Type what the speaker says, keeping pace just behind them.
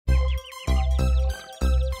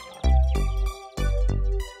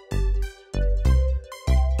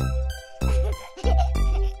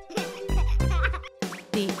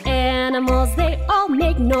animals, they all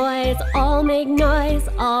make noise, all make noise,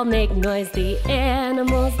 all make noise. The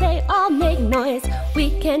animals, they all make noise.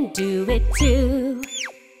 We can do it too.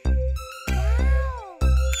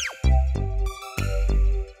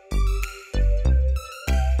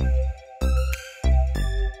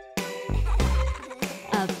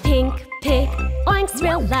 A pink pig oinks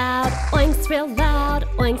real loud, oinks real loud,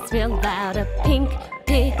 oinks real loud. A pink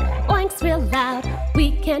pig oinks real loud.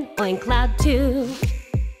 We can oink loud too.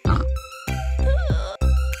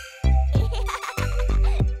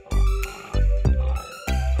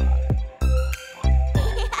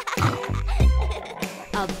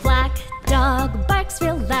 A black dog barks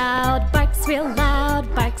real loud, barks real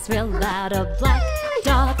loud, barks real loud. A black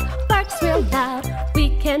dog barks real loud. We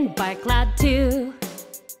can bark loud too.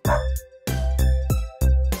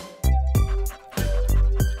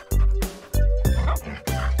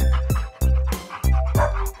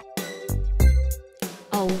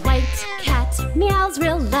 A white cat meows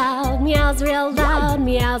real loud, meows real loud,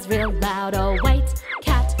 meows real loud. A white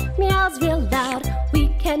cat meows real loud. We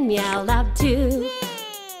can meow loud too.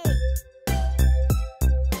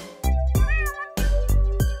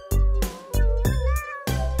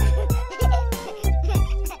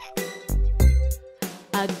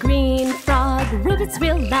 A green frog ribbits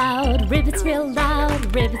real loud, ribbits real loud,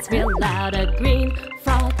 ribbits real loud. A green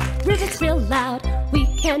frog ribbits real loud. We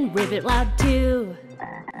can ribbit loud too.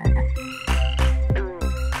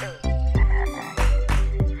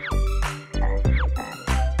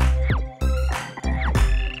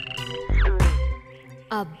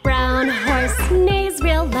 A brown horse neighs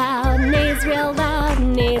real loud, neighs real loud,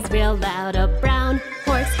 neighs real loud. A brown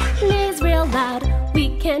horse neighs real loud.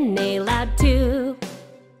 We can neigh loud too.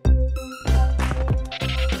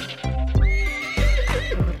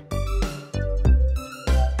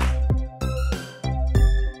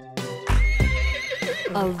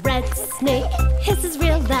 A red snake hisses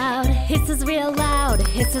real loud, hisses real loud,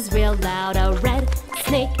 hisses real loud. A red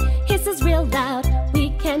snake hisses real loud. We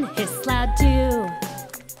can hiss loud too.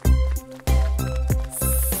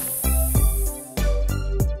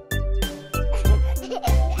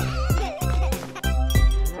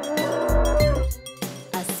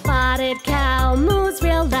 A spotted cow moos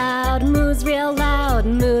real loud, moos real loud,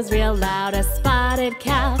 moos real loud. A spotted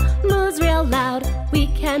cow moos real loud. We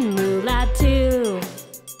can moo loud too.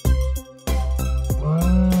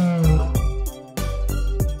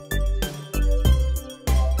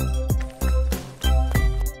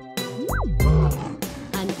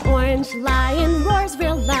 Orange lion roars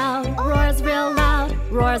real loud, roars real loud,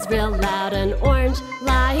 roars real loud. An orange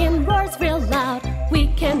lion roars real loud. We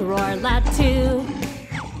can roar loud too.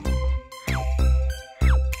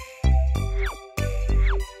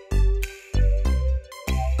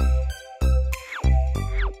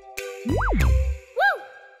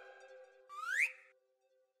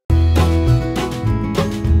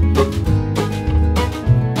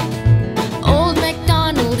 Old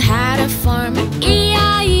MacDonald had a farm,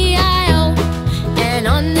 E-I-E-I-O. And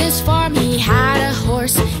on this farm he had a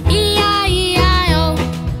horse, E-I-E-I-O.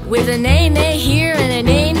 With a neigh-neigh here and a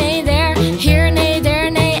neigh-neigh there, here neigh, there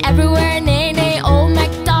neigh, everywhere neigh-neigh. Old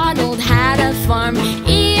MacDonald had a farm,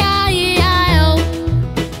 E-I-E-I-O.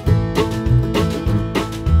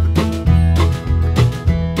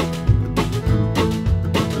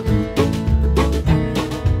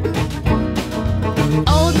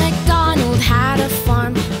 Old MacDonald had a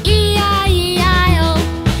farm, E-I-E-I-O.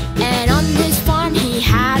 And on this farm he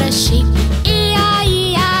had a sheep,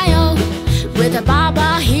 E-I-E-I-O. With a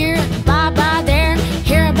baba here, baba there,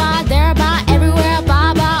 here a ba, there a ba, everywhere a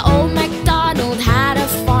baba. Old MacDonald had a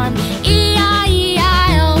farm,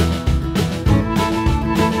 E-I-E-I-O.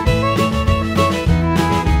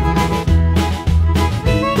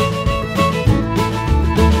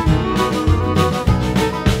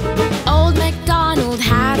 Old MacDonald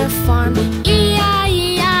had a farm,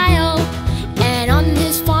 E-I-E-I-O. And on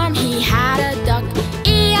this farm he had a duck,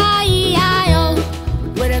 E-I-E-I-O.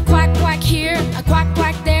 With a quack quack here, a quack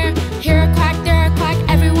quack there, here a quack, there a quack,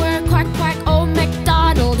 everywhere a quack quack. Old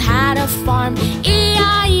MacDonald had a farm,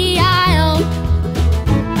 E-I-E-I-O.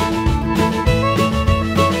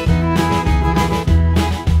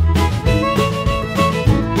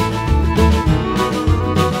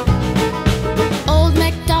 Old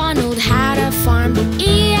MacDonald had a farm,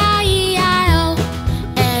 E-I-E-I-O.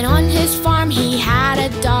 And on his farm he had a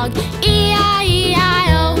dog,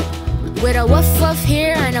 E-I-E-I-O. With a woof woof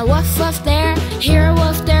here and a woof woof there, here a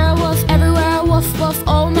woof, there a woof, everywhere a woof woof.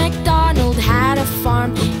 Old MacDonald had a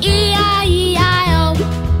farm, E-I-E-I-O.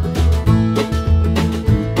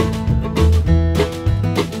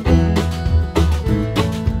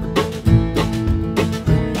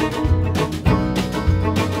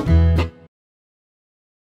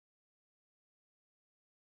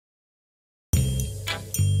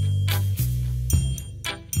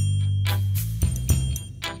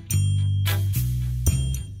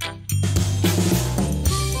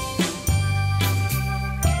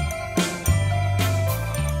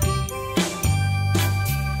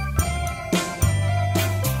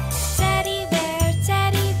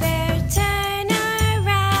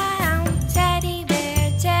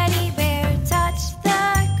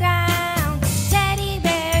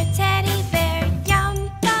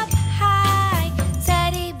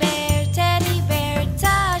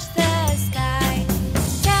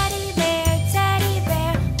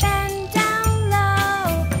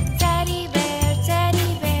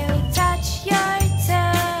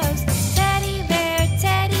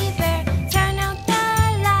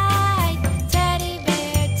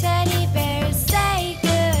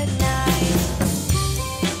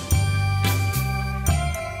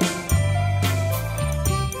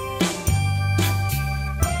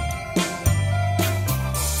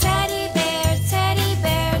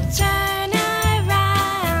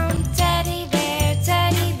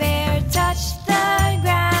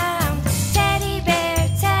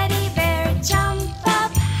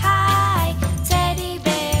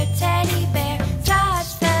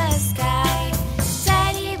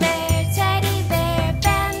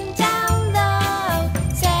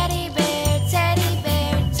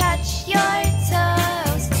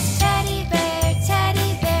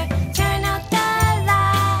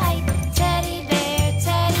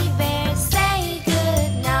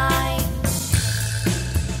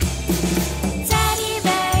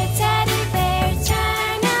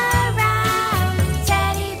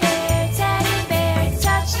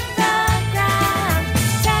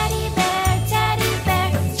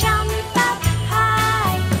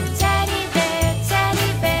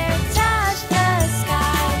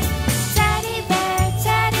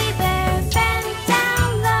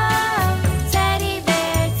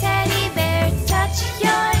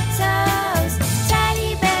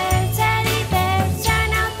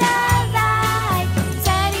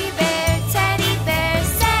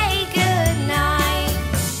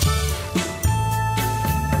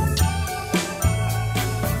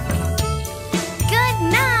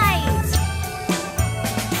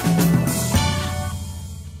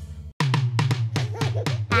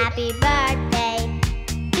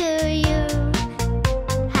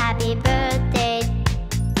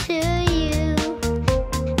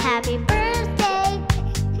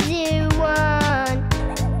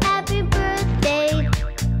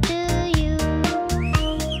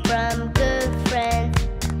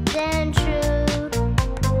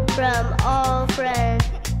 from all friends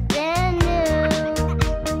and new.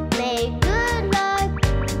 May good luck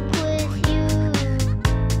with you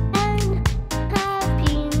and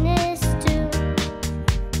happiness too.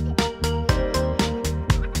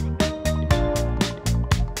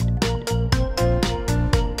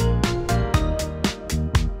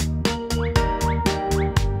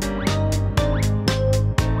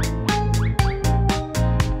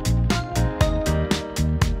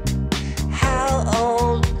 How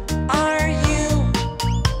old are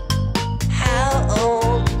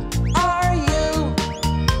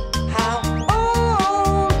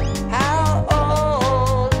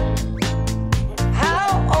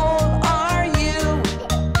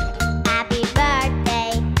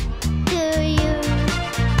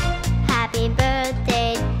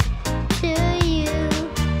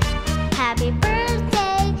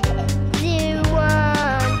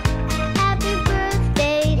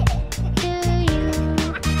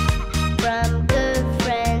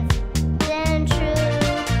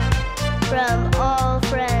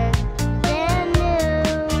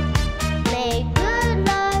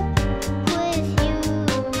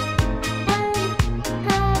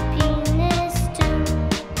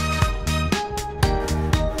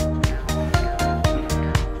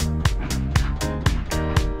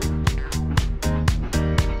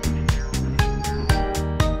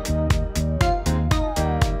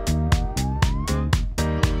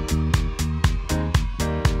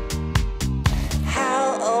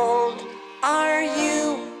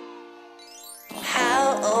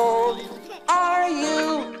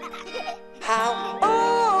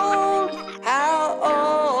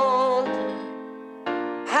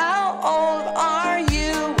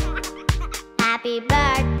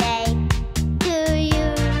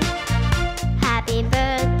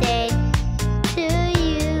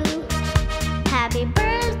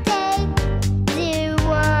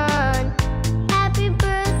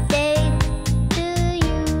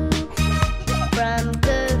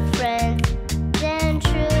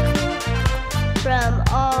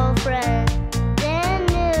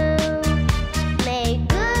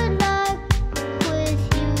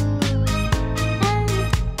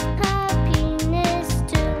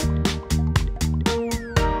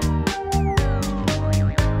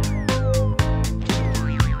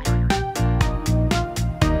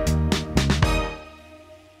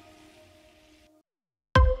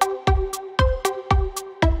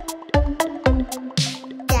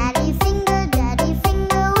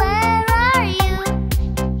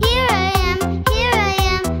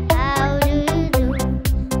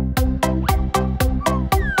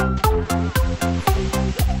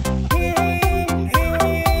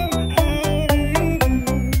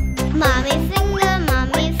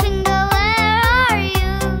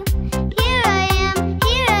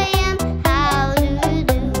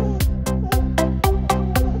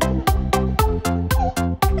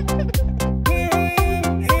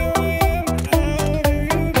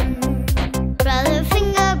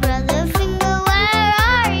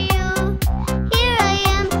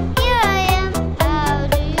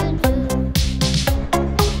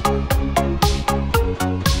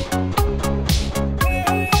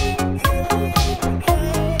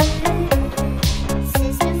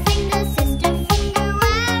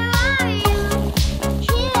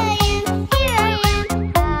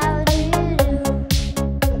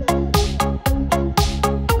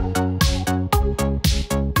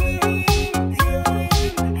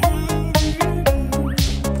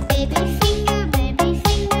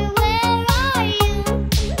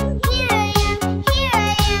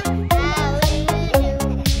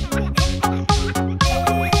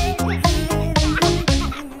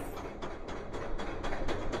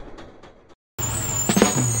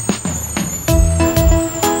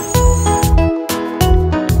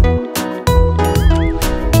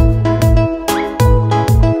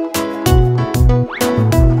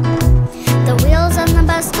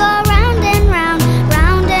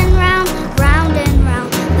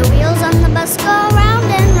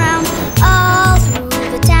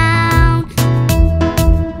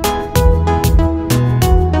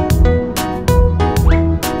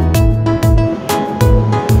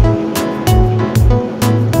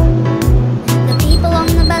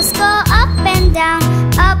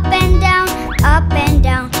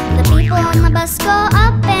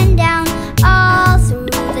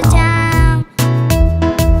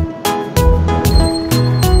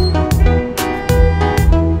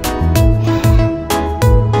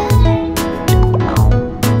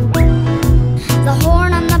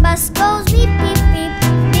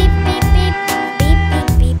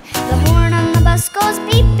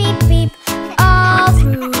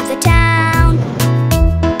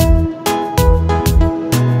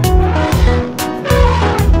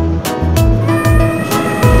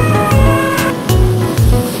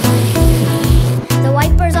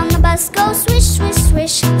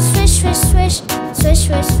swish, swish, swish, swish,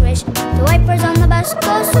 swish, swish. The wipers on the bus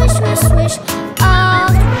go swish, swish, swish, all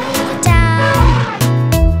through the town.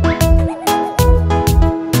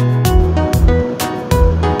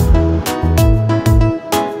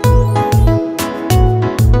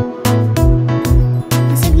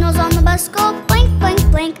 The signals on the bus go blink, blink,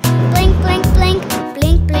 blink, blink, blink, blink,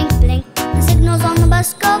 blink, blink, blink. The signals on the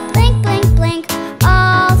bus go blink, blink, blink,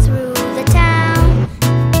 all through the town.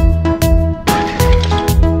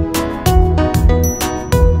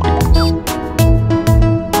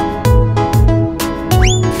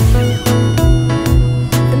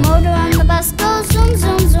 The motor on the bus goes zoom,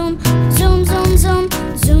 zoom, zoom, zoom, zoom, zoom,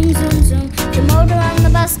 zoom, zoom, zoom. The motor on the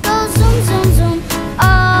bus goes zoom, zoom, zoom,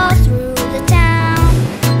 all through the town.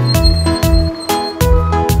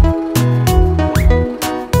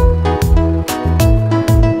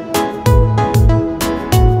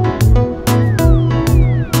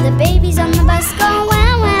 The babies on the bus go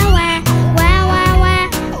wah, wah, wah, wah, wah, wah,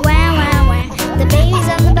 wah, wah, wah. The babies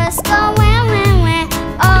on the bus go wah, wah, wah,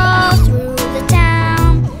 all through the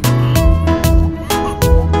town.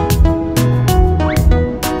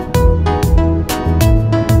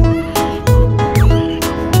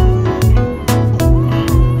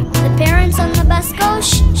 The parents on the bus go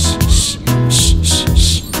shh, shh, shh, shh, shh,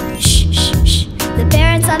 shh, shh, shh, shh. The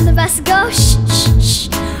parents on the bus go shh, shh, shh,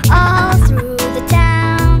 all through the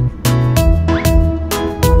town.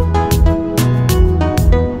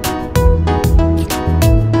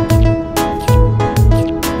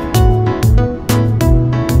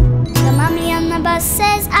 The mommy on the bus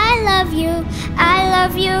says, I love you, I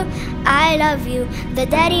love you, I love you. The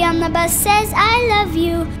daddy on the bus says, I love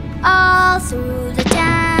you, all through the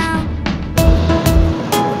town.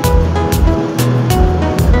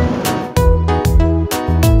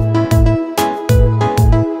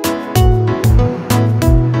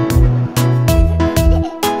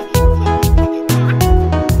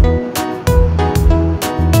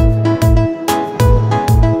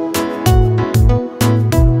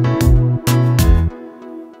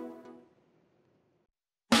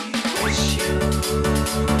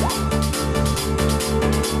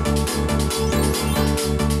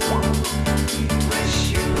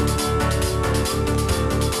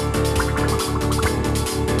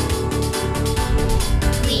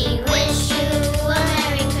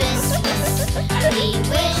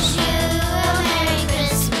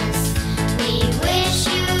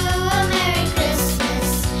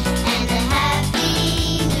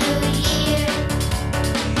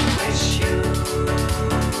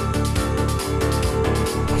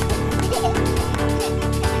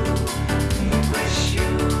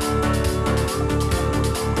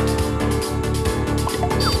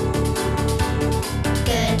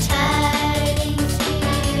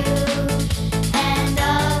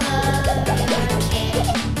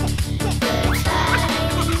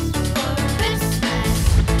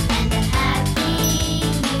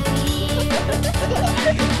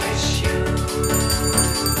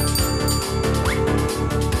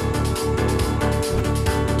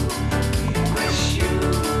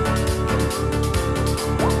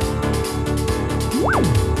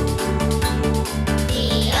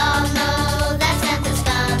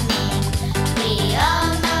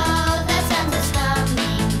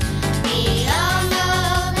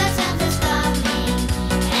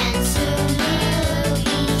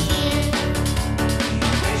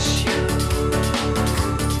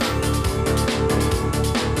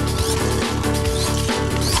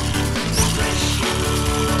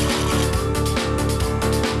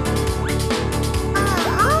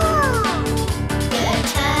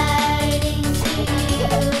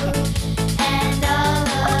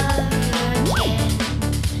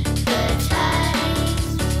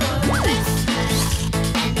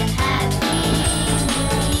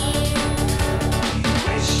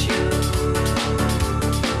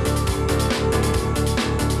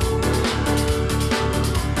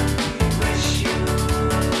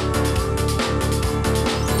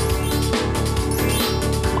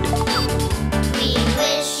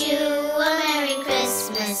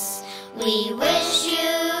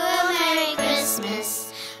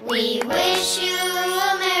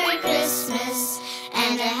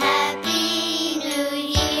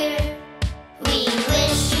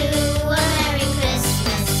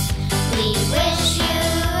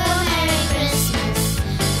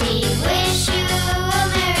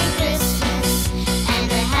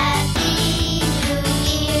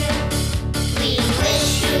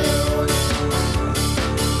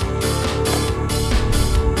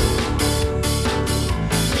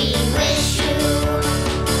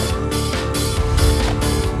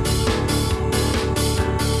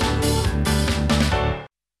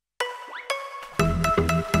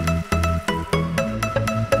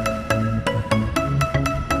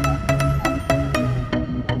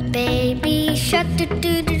 shark, do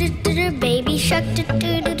do do do do, baby shark, do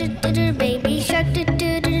do do do do, baby shark, do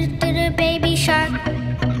do do do do, baby shark.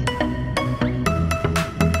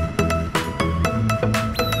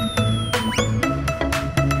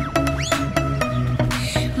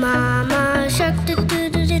 Mama shark, do do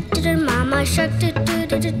do do do, mama shark, do do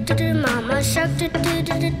do do do, mama shark, do do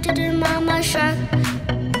do do do, mama shark.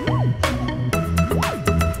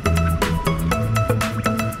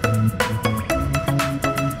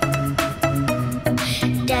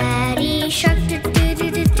 Daddy shark, do do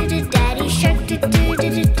do do do, daddy shark, do do do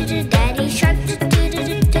do do, daddy shark, do do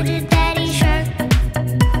do do do, daddy shark.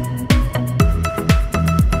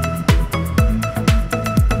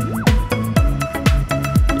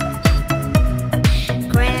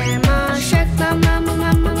 Grandma shark,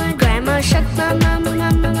 mama, grandma shark,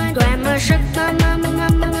 mama, grandma shark,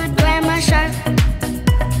 mama, grandma shark.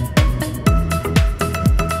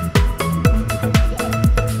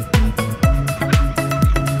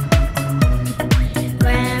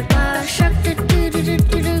 Grandpa shark, do do do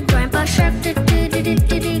do do, grandpa shark, do do do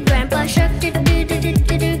do do, grandpa shark, do do do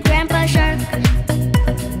do do, grandpa shark.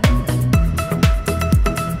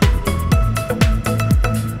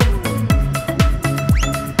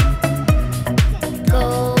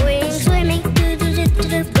 Going swimming, do do do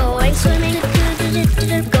do, going swimming, do do do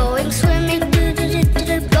do, going swimming, do do do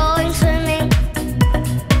do, going swimming.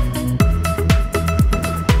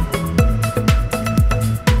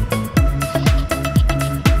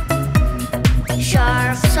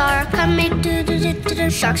 Sharks are coming, do do do do,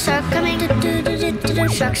 sharks are coming, do do do do,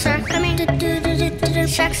 sharks are coming, do do do do,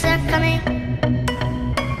 sharks are coming.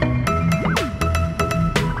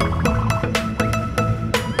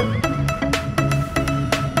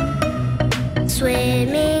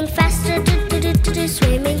 Swimming faster, do do do do,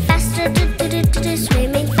 swimming faster, do do do do,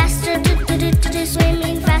 swimming faster, do do do do,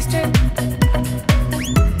 swimming faster.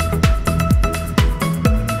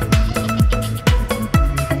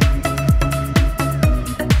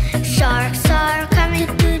 Sharks are coming,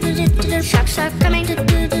 do do do do, sharks are coming, do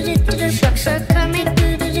do do do, sharks are coming,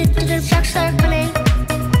 do do do do, sharks are coming.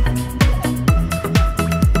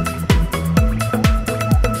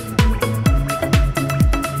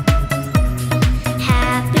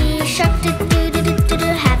 Happy shark, do do do do do,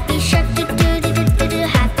 happy shark, do do do do do,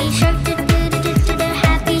 happy shark, do do do do do,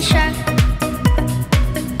 happy shark.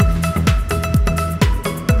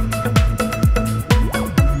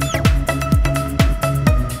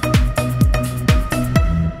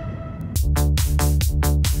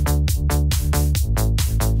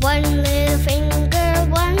 One little finger,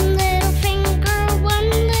 one little finger, one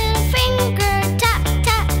little finger, tap,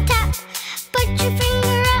 tap, tap. Put your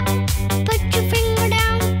finger up, put your finger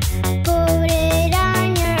down, put it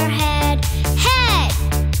on your head, head.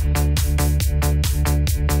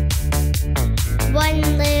 One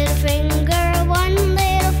little finger, one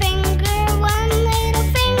little finger, one little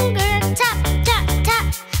finger, tap, tap, tap.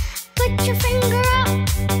 Put your finger up,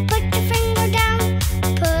 put your finger down,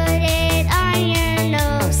 put it on your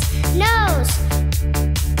nose, nose.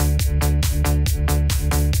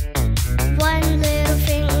 One little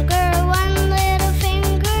finger, one little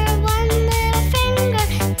finger, one little finger,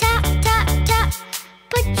 tap, tap, tap.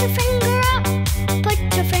 Put your finger up, put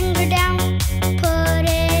your finger down, put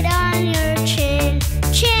it on your chin,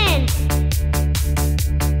 chin.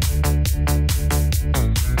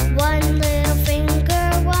 One little finger,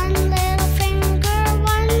 one little finger,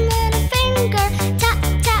 one little finger, tap,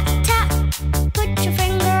 tap, tap. Put your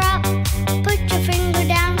finger up, put your finger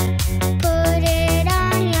down, put it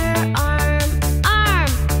on your arm,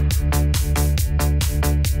 arm.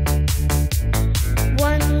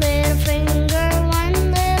 One little finger,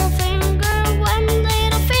 one little finger, one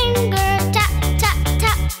little finger, tap, tap,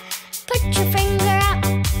 tap. Put your finger up,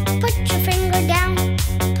 put your finger down,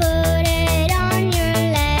 put it on your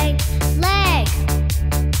leg, leg.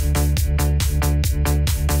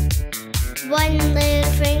 One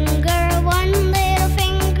little finger, one little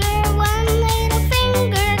finger, one little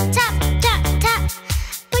finger, tap, tap, tap.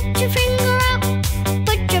 Put your finger up,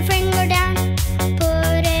 put your finger down,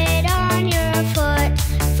 put it on your foot,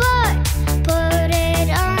 foot. Put it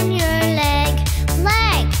on your leg,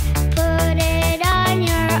 leg. Put it on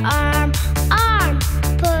your arm, arm.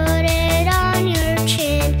 Put it on your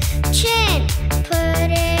chin, chin.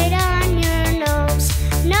 Put it on your nose,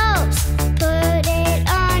 nose. Put it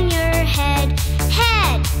on your head,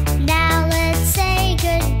 head.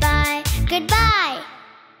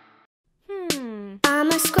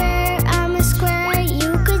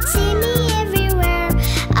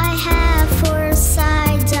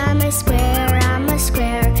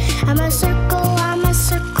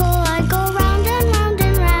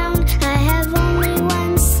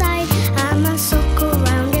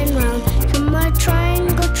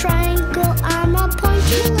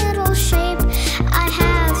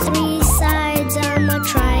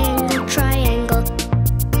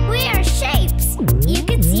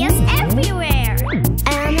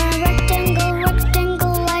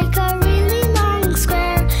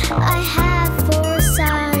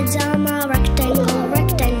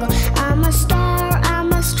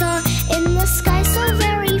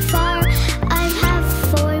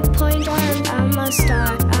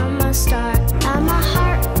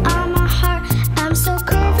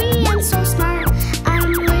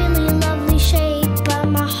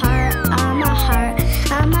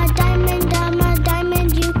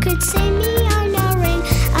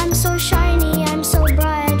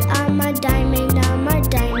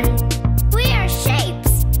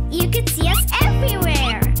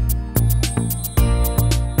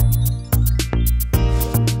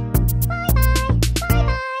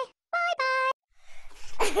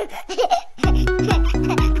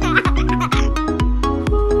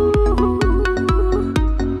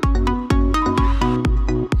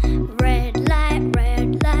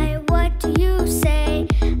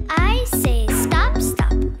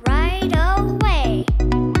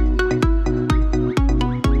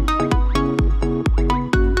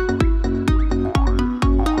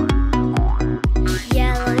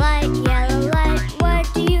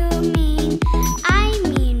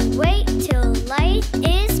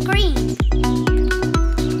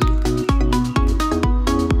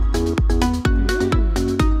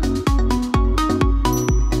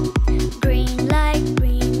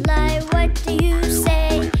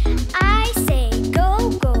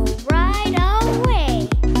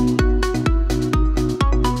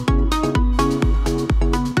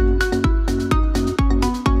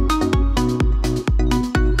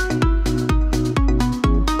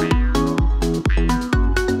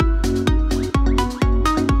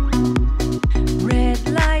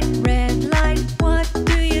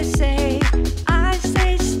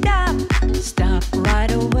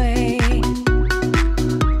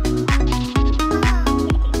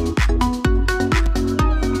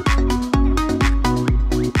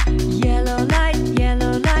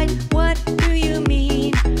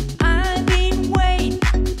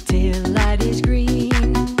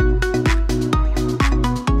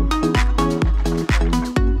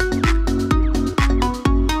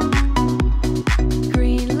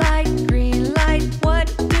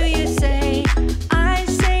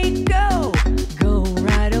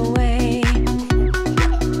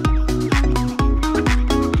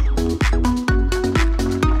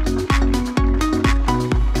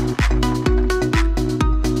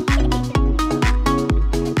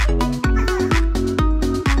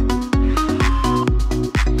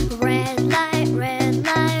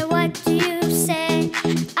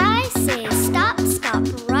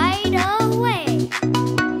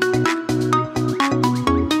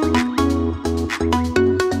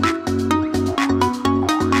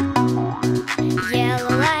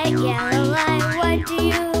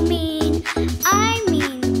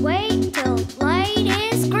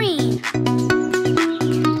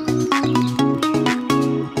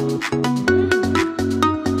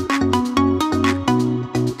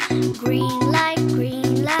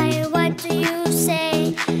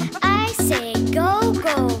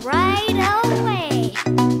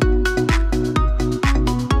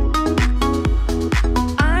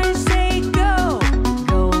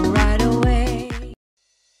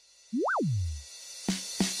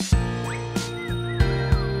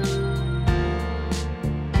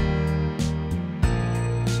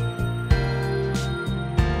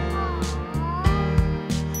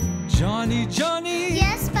 Johnny, Johnny.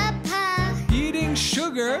 Yes, Papa. Eating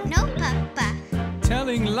sugar. No, Papa.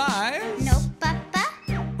 Telling lies. No, Papa.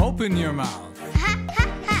 Open your mouth. Ha, ha,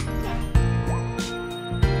 ha.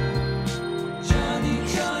 Johnny,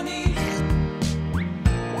 Johnny.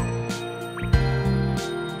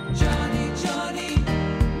 Johnny, Johnny.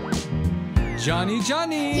 Johnny,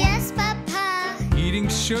 Johnny. Yes, Papa. Eating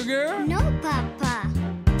sugar. No, Papa.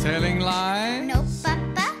 Telling lies. No,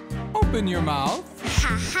 Papa. Open your mouth.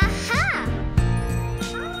 Ha, ha, ha.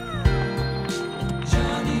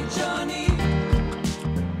 Johnny, Johnny.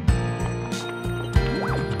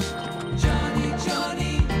 Johnny,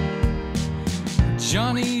 Johnny.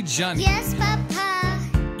 Johnny, Johnny. Yes, Papa.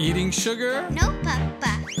 Eating sugar. No,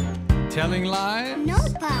 Papa. Telling lies. No,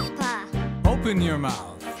 Papa. Open your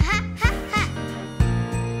mouth. Ha, ha, ha.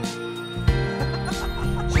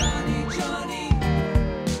 Johnny, Johnny.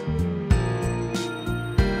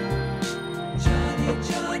 Johnny,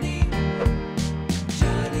 Johnny.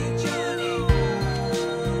 Johnny, Johnny.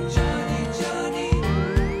 Johnny, Johnny.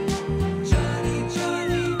 Johnny,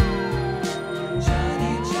 Johnny.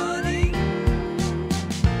 Johnny, Johnny.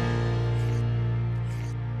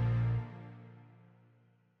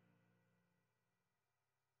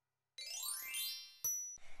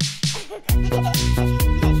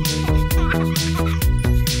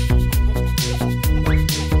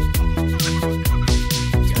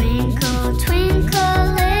 Twinkle, twinkle,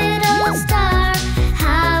 little star,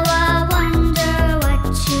 how I wonder what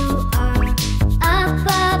you are. Up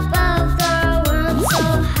above the world so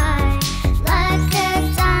high, like a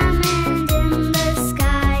diamond in the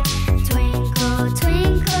sky. Twinkle,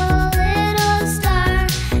 twinkle, little star,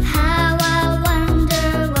 how I wonder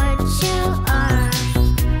what you are.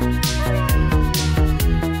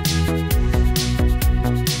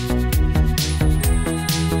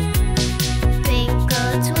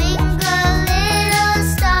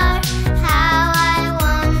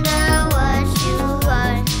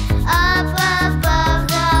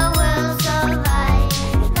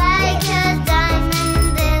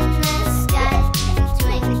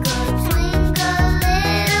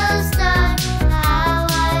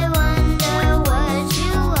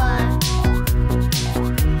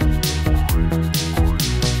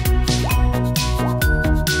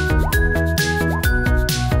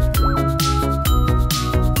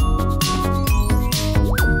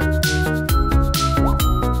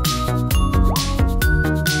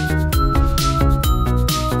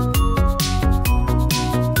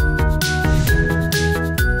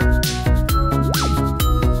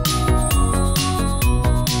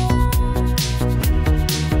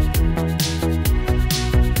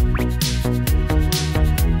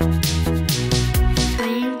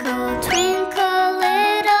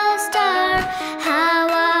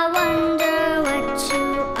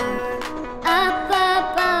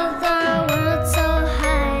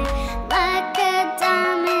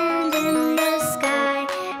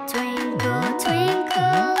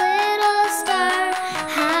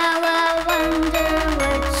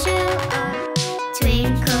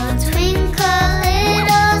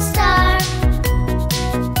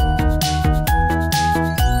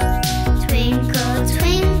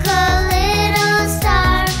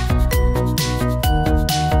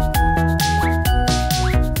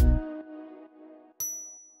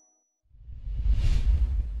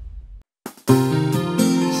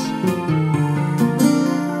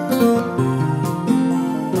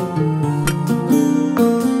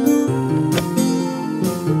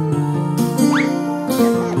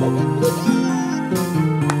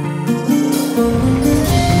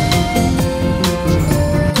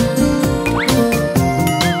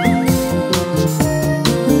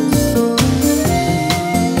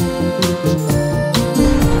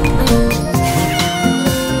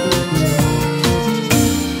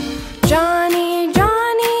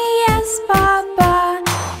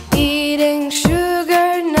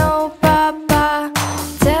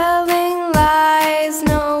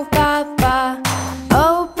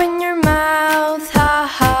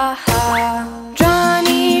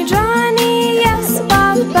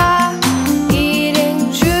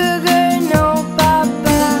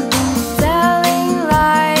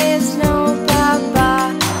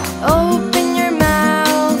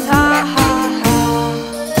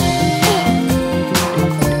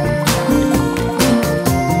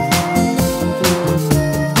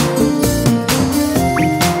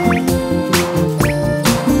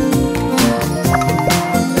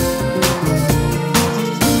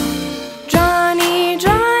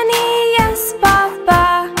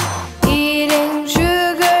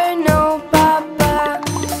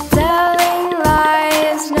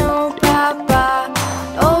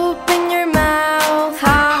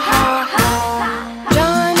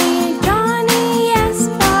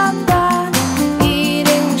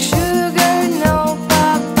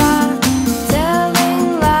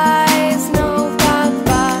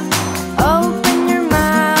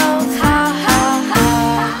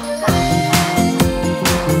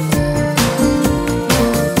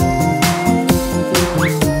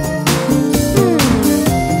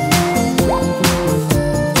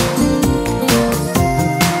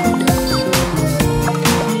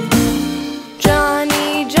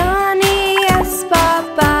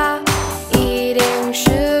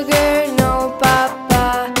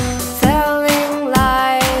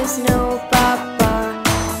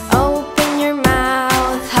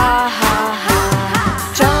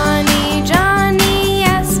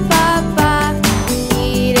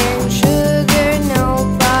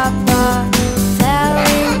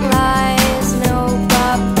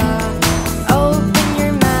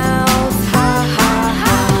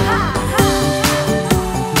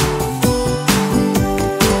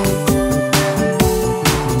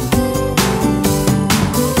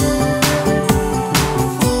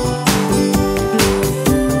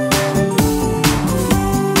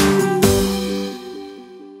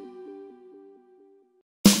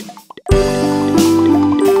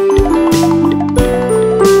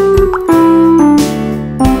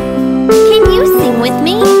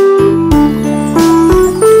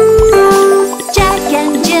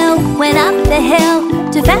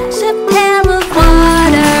 a pail of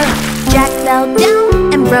water. Jack fell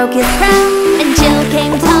down and broke his crown, and Jill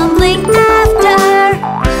came tumbling after.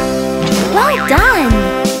 Well done!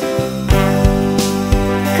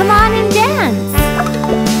 Come on and dance!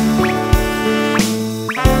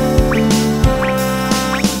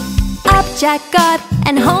 Up Jack got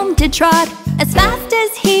and home to trot as fast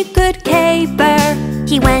as he could caper.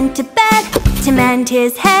 He went to bed to mend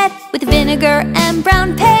his head with vinegar and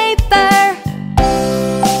brown paper.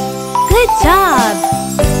 Good job!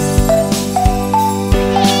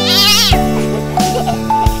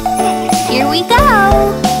 Here we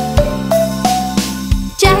go!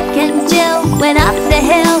 Jack and Jill went up the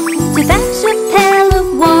hill to fetch a pail of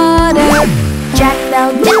water. Jack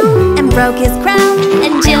fell down and broke his crown,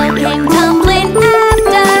 and Jill came tumbling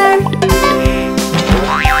after.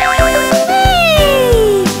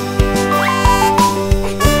 Hey!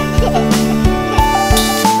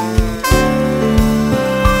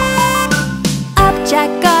 Up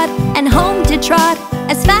Jack got and home to trot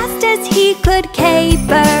as fast as he could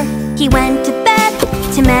caper. He went to bed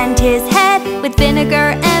to mend his head with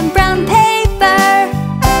vinegar and brown paper.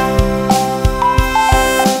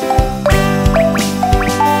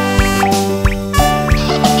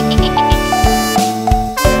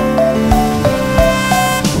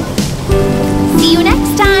 See you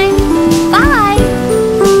next time. Bye.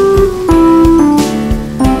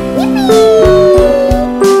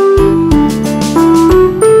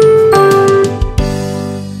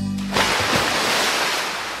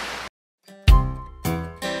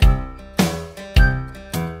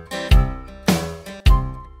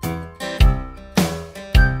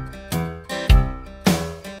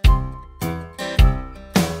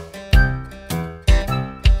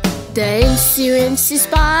 The incy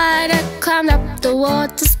spider climbed up the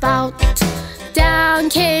water spout. Down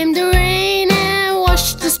came the rain and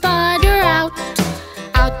washed the spider out.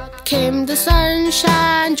 Out came the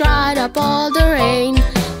sunshine, dried up all the rain.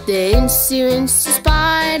 The incy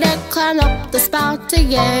spider climbed up the spout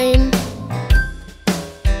again.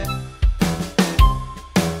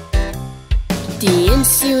 The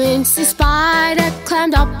incy spider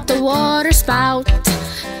climbed up the water spout.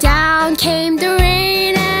 Down came the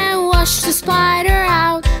rain and washed the spider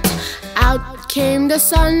out. Out came the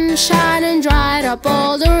sunshine and dried up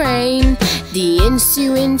all the rain. The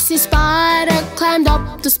incy spider climbed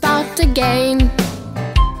up the spout again.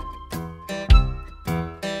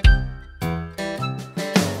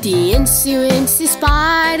 The incy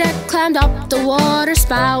spider climbed up the water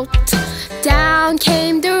spout. Down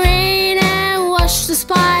came the rain and washed the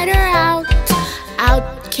spider out.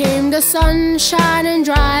 Out came the sunshine and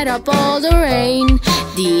dried up all the rain.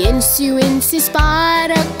 The incy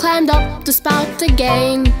spider climbed up the spout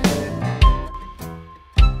again.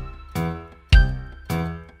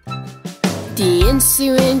 The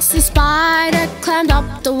incy spider climbed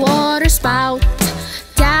up the water spout.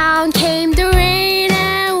 Down came the rain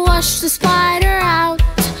and washed the spider out.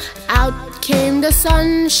 Out came the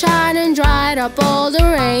sunshine and dried up all the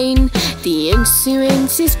rain. The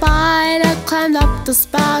incy spider climbed up the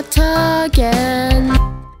spout again.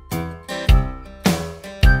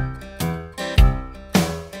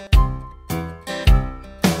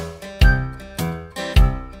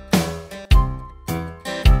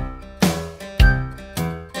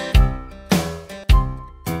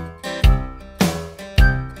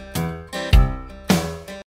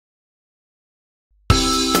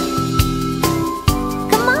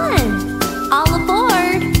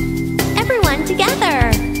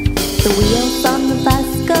 Together. The wheels on the bus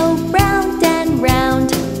go round and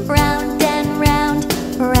round, round and round,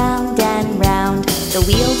 round and round. The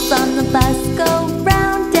wheels on the bus go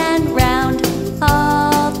round and round,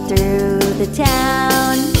 all through the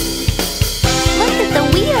town. Look at the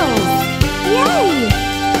wheels! Yay!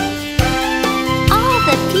 All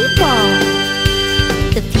the people!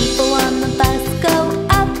 The people on the bus go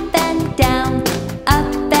up and down, up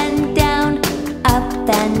and down, up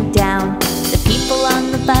and down. People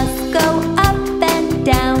on the bus go up and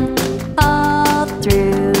down, all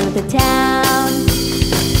through the town.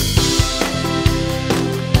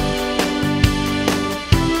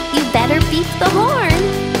 You better beep the horn.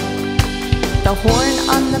 The horn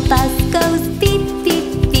on the bus goes beep,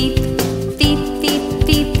 beep, beep, beep, beep,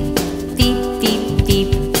 beep, beep, beep,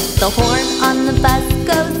 beep. The horn on the bus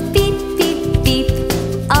goes beep, beep, beep,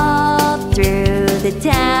 all through the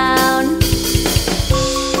town.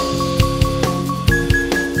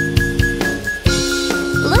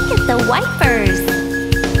 Look at the wipers.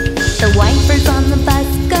 The wipers on the bus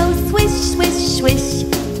go swish, swish, swish,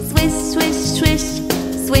 swish, swish, swish,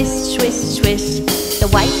 swish, swish, swish. The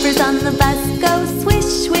wipers on the bus go swish,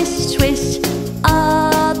 swish, swish,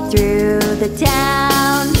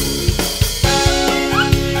 town.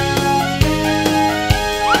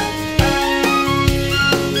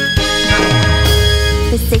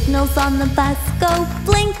 The signals on the bus go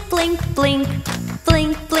blink, blink, blink,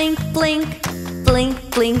 blink, blink, blink,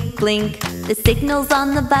 blink, blink, blink. The signals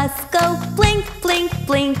on the bus go blink, blink,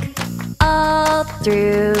 blink, all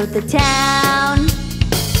through the town.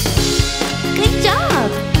 Good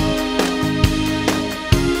job!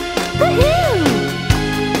 Woohoo!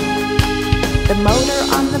 The motor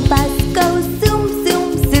on the bus goes zoom,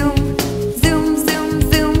 zoom, zoom, zoom, zoom,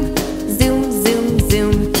 zoom, zoom, zoom,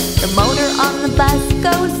 zoom. The motor on the bus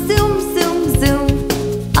goes zoom, zoom, zoom,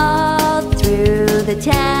 all through the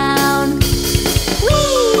town.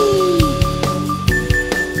 Whee!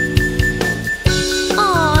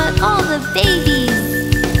 Aw, all the babies.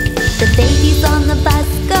 The babies on the bus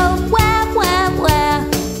go wah, wah, wah,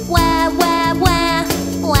 wah, wah, wah,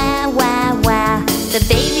 wah, wah, wah. The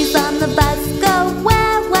babies on the bus go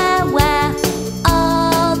wah, wah, wah,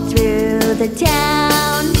 all through the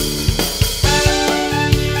town.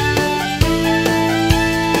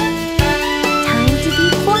 Time to be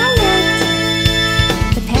quiet.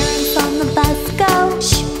 The parents on the bus go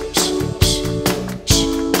shh, shh, shh, shh,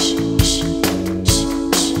 shh, shh,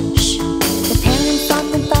 shh, shh. The parents on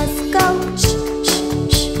the bus go shh, shh,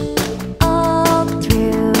 shh, all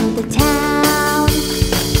through the town.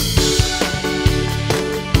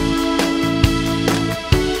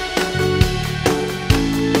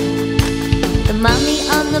 The mommy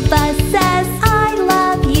on the bus says, I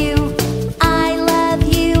love you, I love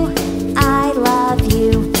you, I love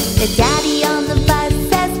you. The daddy on the bus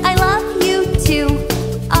says, I love you too,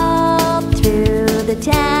 all through the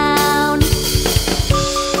town.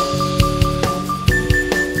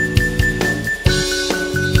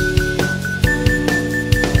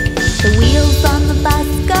 The wheels on the bus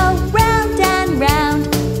go round and round,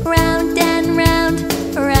 round and round,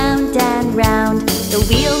 round and round. The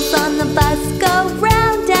wheels on the bus go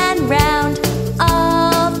round and round,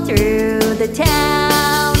 all through the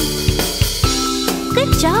town.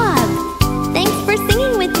 Good job! Thanks for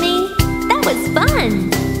singing with me. That was fun!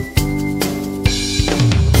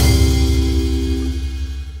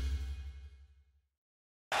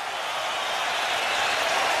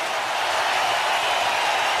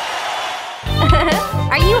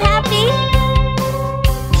 Are you happy?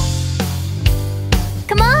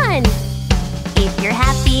 Come on! If you're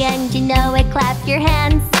happy and you know it, clap your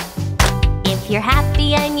hands. If you're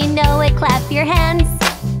happy and you know it, clap your hands.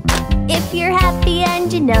 If you're happy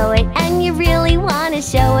and you know it, and you really want to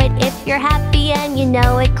show it. If you're happy and you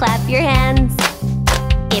know it, clap your hands.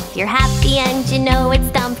 If you're happy and you know it,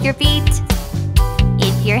 stomp your feet.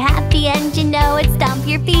 If you're happy and you know it, stomp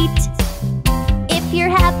your feet. If you're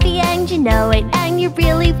happy and you know it, and you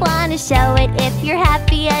really want to show it. If you're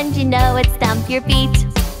happy and you know it, stomp your feet.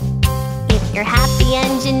 If you're happy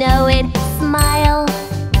and you know it, smile.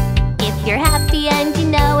 If you're happy and you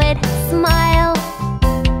know it, smile.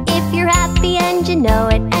 If you're happy and you know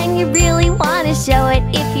it, and you really want to show it.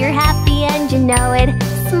 If you're happy and you know it,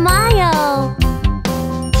 smile.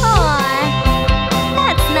 Aw,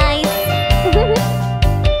 that's nice.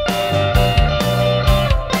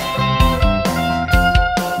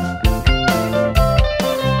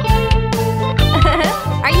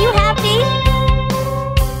 Are you happy?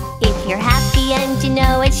 If you're happy and you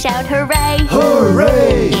know it, shout hooray!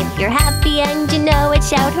 Hooray! If you're happy and you know it,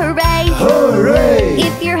 shout hooray! Hooray!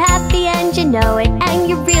 If you're happy and you know it, and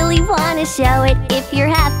you really want to show it. If you're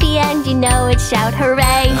happy and you know it, shout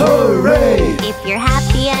hooray! Hooray! If you're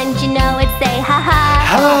happy and you know it, say ha ha!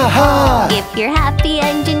 Ha ha! If you're happy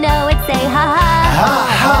and you know it, say ha ha! Ha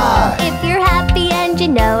ha! If you're happy and you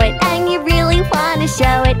know it, and you really want to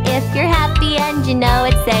show it. If you're happy and you know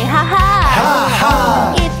it, say ha ha! Ha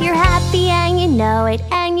ha! If you're happy and you know it,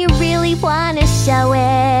 and you really want to show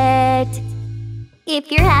it.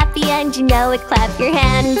 If you're happy and you know it, clap your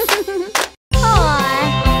hands. Aw,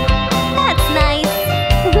 that's nice.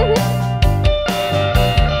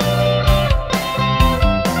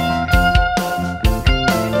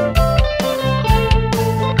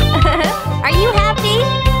 Are you happy?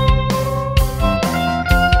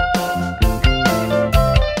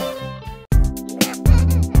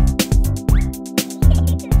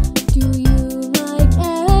 Do you like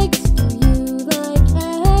eggs? Do you like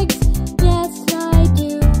eggs? Yes, I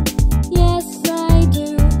do. Yes, I do.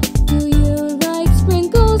 Do you like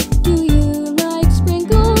sprinkles? Do you like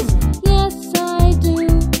sprinkles? Yes, I do.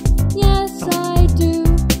 Yes, I do.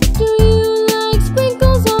 Do you like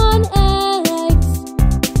sprinkles on eggs?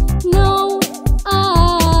 No,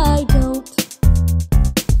 I don't.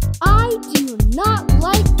 I do not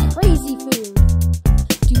like crazy food.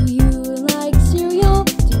 Do you like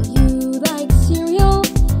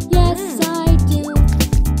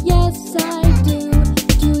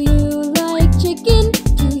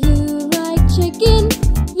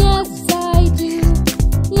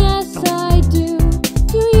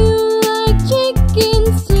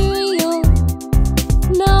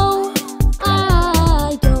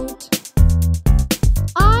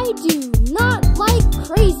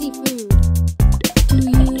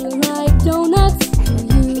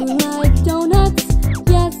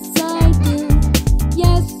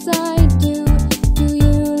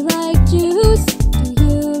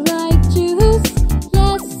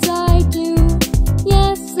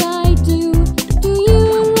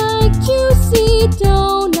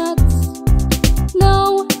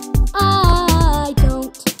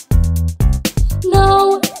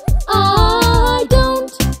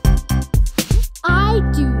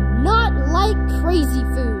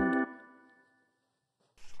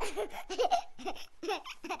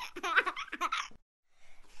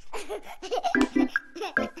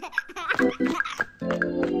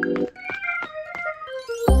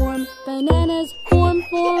Form bananas, form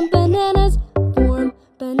bananas, form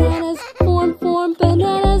bananas, form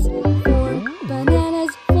bananas, form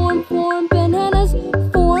bananas, form bananas,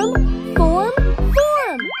 form.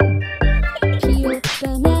 Peel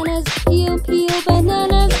bananas, peel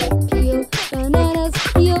bananas, peel bananas,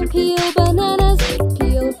 peel bananas,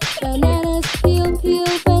 peel bananas, peel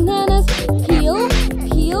bananas, peel.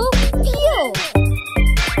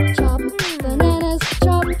 Chop bananas,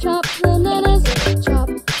 chop bananas, chop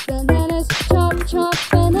bananas, chop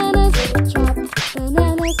bananas, chop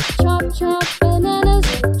bananas, chop bananas,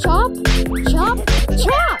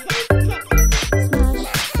 chop. Smash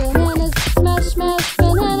bananas, smash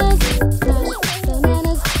bananas, smash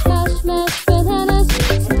bananas, smash bananas,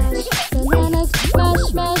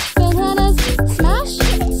 smash bananas, smash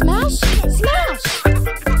bananas, smash.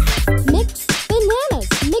 Mix bananas,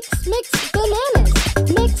 mix bananas,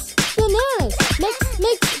 mix bananas,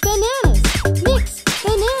 mix bananas, mix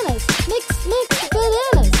bananas, mix bananas,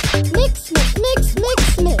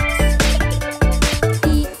 mix.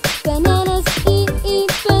 Eat bananas, eat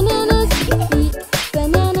bananas, eat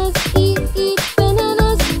bananas, eat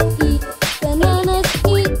bananas, eat bananas,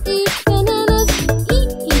 eat bananas,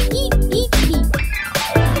 eat.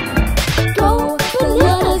 Go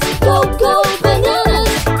bananas, go bananas,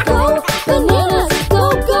 go bananas, go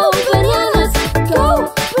bananas, go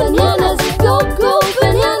bananas, go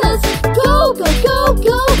bananas, go bananas.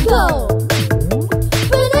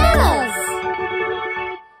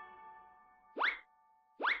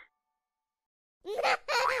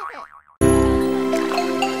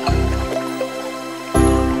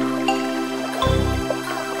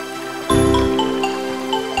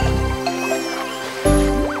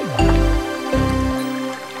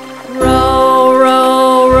 Row,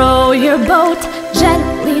 row, row your boat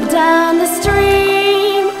gently down the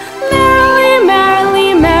stream. Merrily,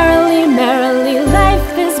 merrily, merrily, merrily,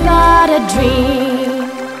 life is but a dream.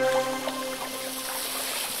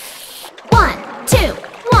 1, 2,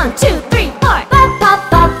 1, 2, 3, 4. Ba ba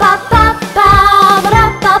ba ba ba ba ba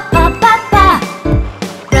ba ba ba ba.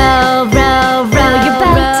 Row, row, row your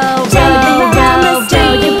boat gently down the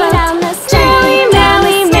stream. Merrily,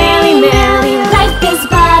 merrily, merrily, merrily, life is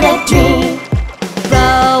but a dream.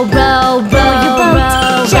 Row, row, row your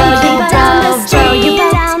boat gently down the stream.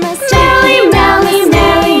 Merrily, merrily,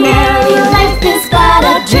 merrily, merrily, life is but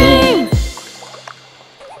a dream.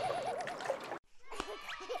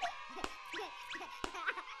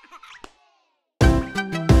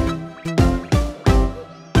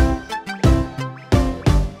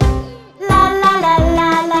 La la la la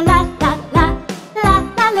la la la la la la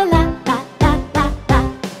la la la la la la.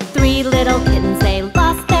 3 little kittens, they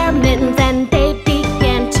lost their mittens and they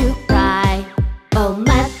began to cry. Oh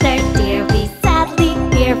mother dear, we sadly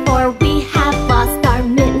fear, for we have lost our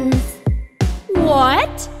mittens.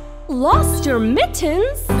 What? Lost your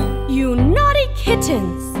mittens? You naughty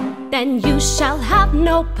kittens! Then you shall have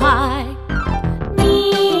no pie.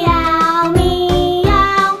 Meow,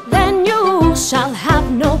 meow. Then you shall have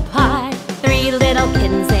no pie. 3 little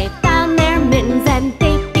kittens, they found their mittens and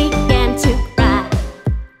they began to cry.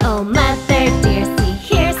 Oh mother dear, see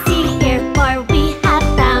here, for we have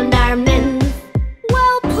found our mittens.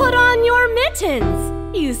 Well, put on your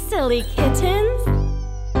mittens, you silly kittens,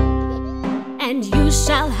 and you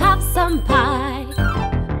shall have some pie.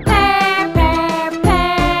 Purr, purr,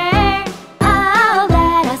 purr, oh,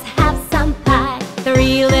 let us have some pie.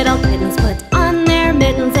 3 little kittens put on their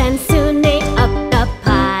mittens and soon ate up the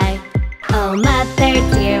pie. Oh mother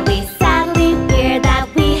dear, we sadly fear that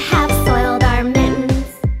we have soiled our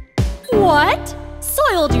mittens. What?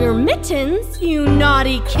 Soiled your mittens, you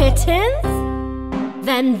naughty kittens?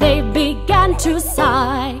 Then they began to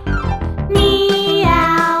sigh.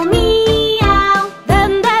 Meow, meow.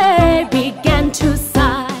 Then they began to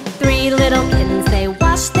sigh. 3 little kittens, they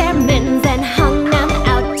washed their mittens and hung them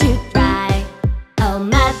out to dry. Oh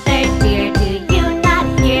mother dear, do you not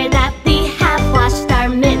hear that we have washed our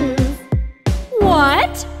mittens?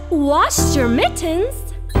 What? Washed your mittens?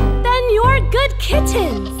 Then you're good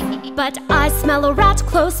kittens. But I smell a rat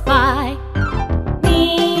close by.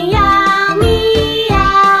 Meow,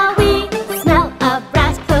 meow, we smell a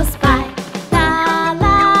rat close by. La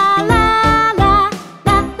la la la,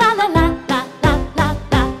 la la la la la la la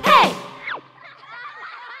la. Hey!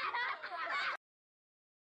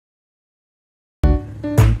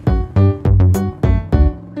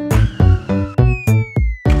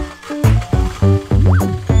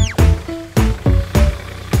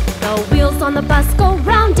 The wheels on the bus go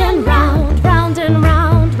round and round, round and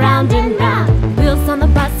round, round and round.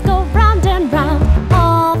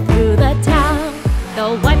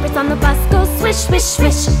 swish,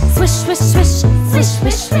 swish, swish, swish, swish, swish, swish,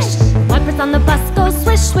 swish, swish. Wipers on the bus go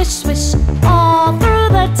swish, swish, swish, all through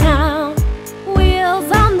the town. Wheels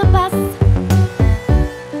on the bus.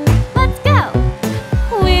 Let's go.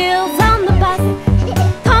 Wheels on the bus.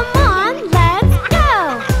 Come on, let's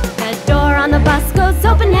go. The door on the bus goes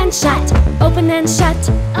open and shut, open and shut,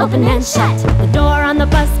 open and shut. The door on the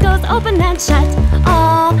bus goes open and shut,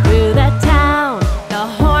 all through the town. The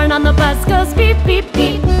horn on the bus goes beep, beep,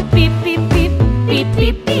 beep, beep, beep, beep, beep,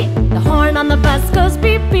 beep, beep. The horn on the bus goes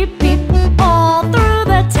beep, beep, beep, all through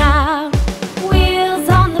the town. Wheels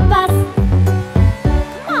on the bus.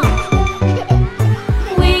 Come on.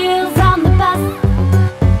 Wheels on the bus.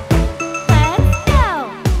 Let's go.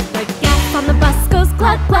 The gas on the bus goes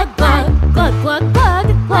glug, glug, glug, glug, glug, glug,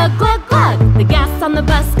 glug, glug, glug. The gas on the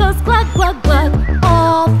bus goes glug, glug, glug,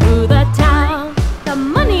 all through the town. The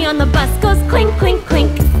money on the bus goes clink, clink,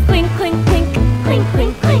 clink,